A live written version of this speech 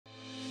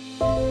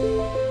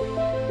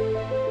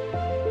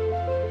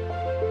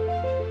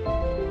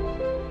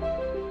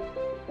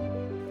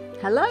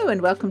Hello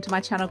and welcome to my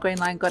channel Green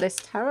Lion Goddess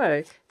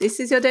Tarot. This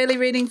is your daily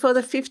reading for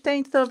the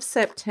 15th of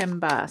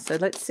September. So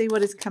let's see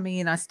what is coming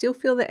in. I still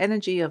feel the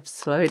energy of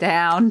slow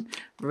down,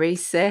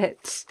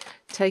 reset,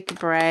 take a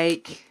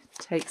break,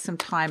 take some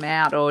time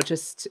out, or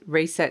just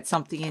reset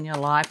something in your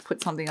life,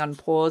 put something on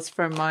pause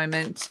for a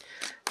moment.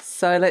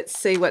 So let's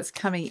see what's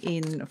coming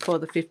in for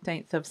the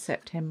 15th of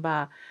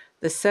September.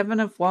 The Seven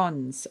of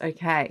Wands.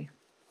 Okay.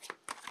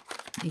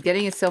 You're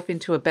getting yourself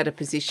into a better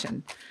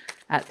position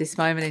at this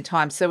moment in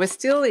time. So we're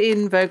still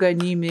in Virgo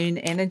new moon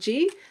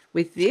energy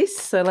with this.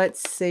 So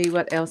let's see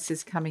what else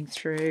is coming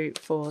through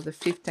for the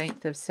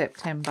 15th of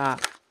September.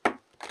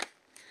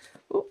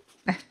 Ooh.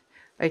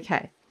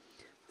 Okay.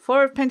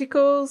 Four of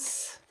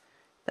Pentacles,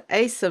 the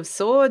Ace of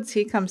Swords.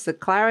 Here comes the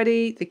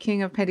clarity, the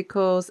King of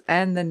Pentacles,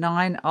 and the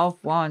Nine of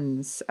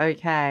Wands.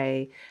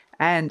 Okay.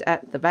 And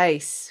at the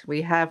base,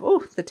 we have,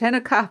 the Ten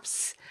of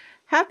Cups.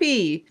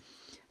 Happy.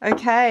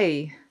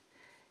 Okay.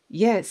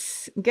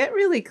 Yes, get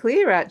really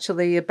clear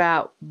actually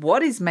about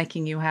what is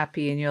making you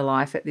happy in your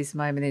life at this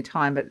moment in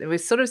time. But we're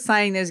sort of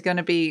saying there's going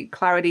to be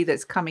clarity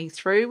that's coming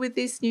through with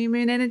this new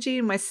moon energy,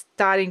 and we're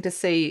starting to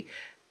see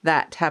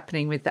that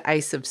happening with the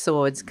Ace of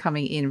Swords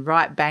coming in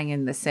right bang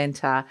in the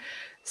center.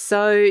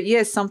 So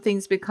yes,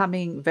 something's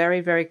becoming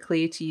very, very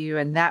clear to you,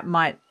 and that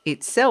might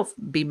itself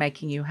be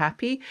making you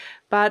happy,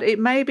 but it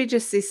may be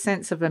just this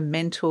sense of a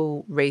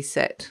mental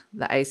reset.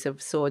 The Ace of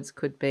Swords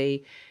could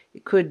be.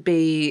 It could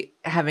be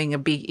having a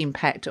big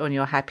impact on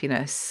your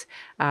happiness.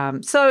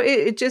 So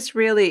it just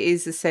really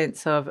is a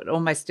sense of, it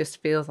almost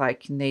just feels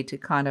like you need to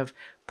kind of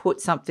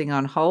put something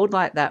on hold,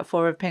 like that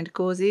Four of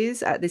Pentacles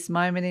is at this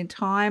moment in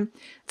time.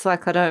 It's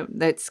like,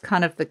 that's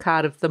kind of the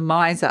card of the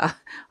miser.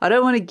 I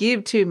don't want to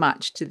give too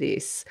much to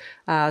this.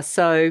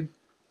 So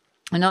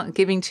I'm not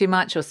giving too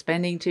much or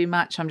spending too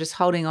much. I'm just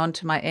holding on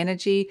to my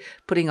energy,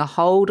 putting a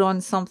hold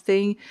on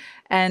something,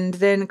 and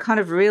then kind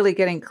of really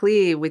getting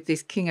clear with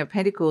this King of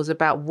Pentacles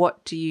about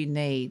what do you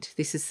need.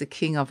 This is the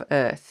King of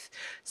Earth.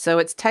 So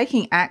it's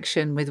taking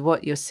action with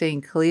what you're seeing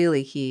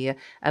clearly here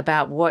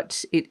about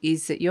what it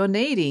is that you're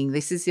needing.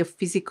 This is your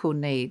physical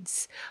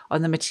needs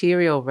on the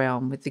material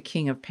realm with the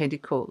King of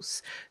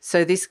Pentacles.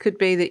 So this could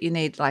be that you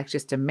need like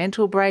just a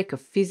mental break, a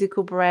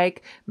physical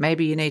break.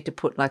 Maybe you need to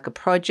put like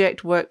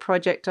a work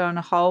project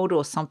on hold,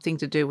 or something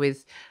to do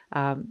with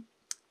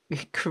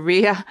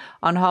career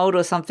on hold,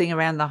 or something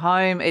around the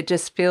home. It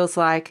just feels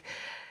like,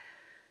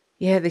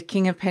 yeah, the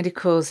King of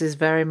Pentacles is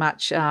very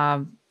much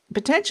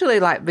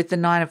potentially like with the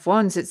Nine of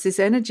Wands. It's this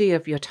energy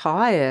of you're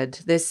tired.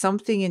 There's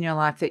something in your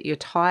life that you're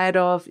tired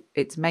of.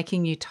 It's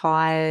making you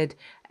tired.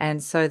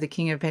 And so the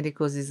King of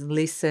Pentacles is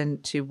listen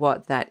to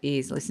what that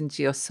is. Listen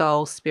to your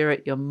soul,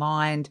 spirit, your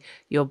mind,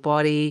 your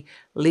body.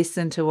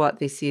 Listen to what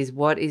this is.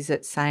 What is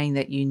it saying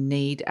that you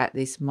need at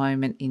this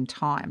moment in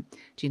time?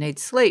 Do you need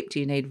sleep?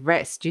 Do you need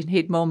rest? Do you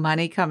need more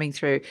money coming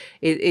through?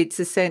 It's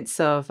a sense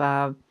of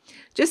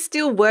just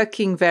still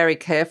working very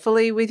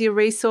carefully with your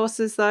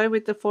resources, though,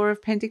 with the Four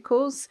of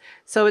Pentacles.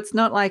 So it's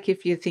not like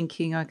if you're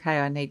thinking, okay,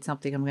 I need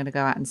something, I'm going to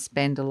go out and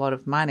spend a lot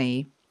of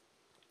money.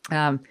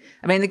 I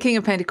mean, the King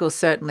of Pentacles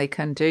certainly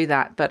can do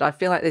that, but I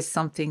feel like there's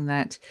something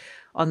that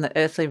on the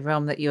earthly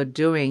realm that you're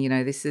doing,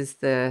 this is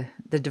the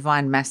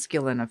divine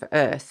masculine of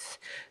earth.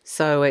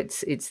 So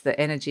it's the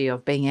energy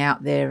of being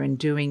out there and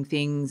doing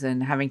things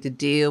and having to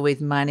deal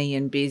with money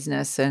and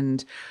business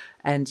and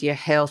your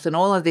health and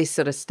all of this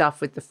sort of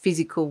stuff with the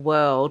physical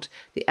world,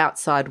 the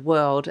outside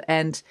world.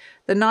 And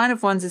the Nine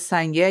of Wands is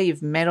saying, yeah,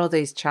 you've met all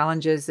these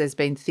challenges. There's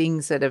been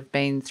things that have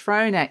been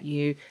thrown at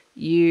you.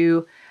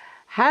 You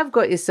have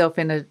got yourself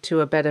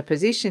into a better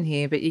position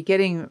here, but you're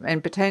getting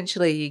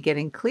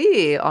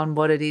clear on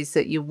what it is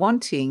that you're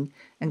wanting,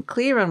 and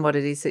clear on what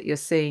it is that you're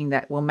seeing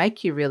that will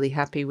make you really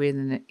happy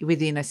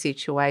within a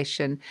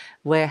situation,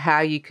 where how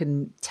you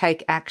can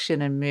take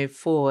action and move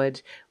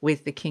forward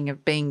with the King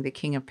of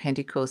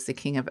Pentacles, the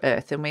King of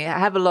Earth. And we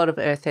have a lot of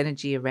earth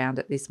energy around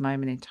at this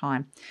moment in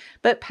time.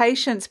 But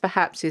patience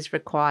perhaps is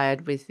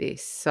required with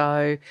this.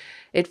 So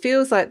it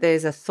feels like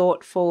there's a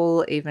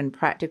thoughtful, even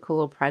practical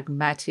or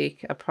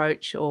pragmatic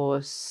approach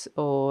or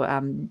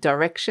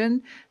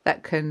direction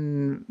that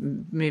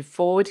can move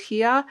forward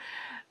here.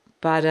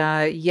 But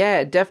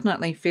yeah, it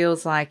definitely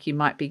feels like you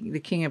might be, the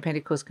King of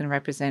Pentacles can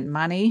represent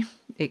money.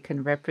 It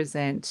can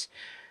represent,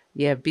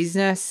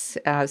 business.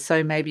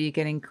 So maybe you're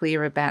getting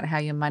clear about how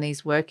your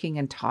money's working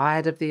and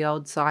tired of the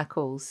old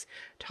cycles.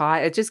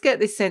 Just get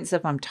this sense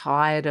of, I'm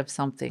tired of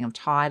something. I'm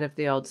tired of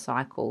the old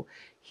cycle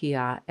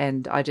here,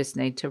 and I just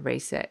need to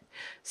reset.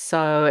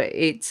 So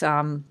it's,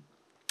 I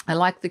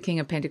like the King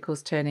of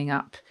Pentacles turning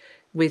up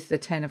with the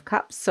Ten of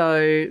Cups.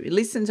 So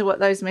listen to what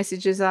those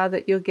messages are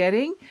that you're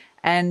getting,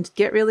 and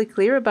get really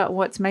clear about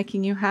what's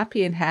making you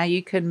happy and how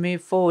you can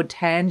move forward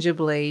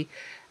tangibly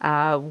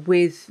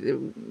with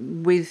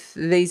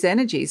these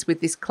energies, with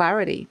this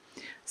clarity.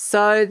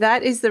 So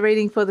that is the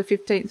reading for the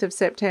 15th of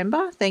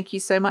September. Thank you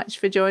so much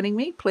for joining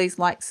me. Please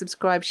like,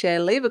 subscribe,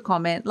 share, leave a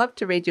comment. Love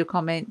to read your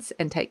comments,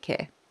 and take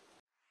care.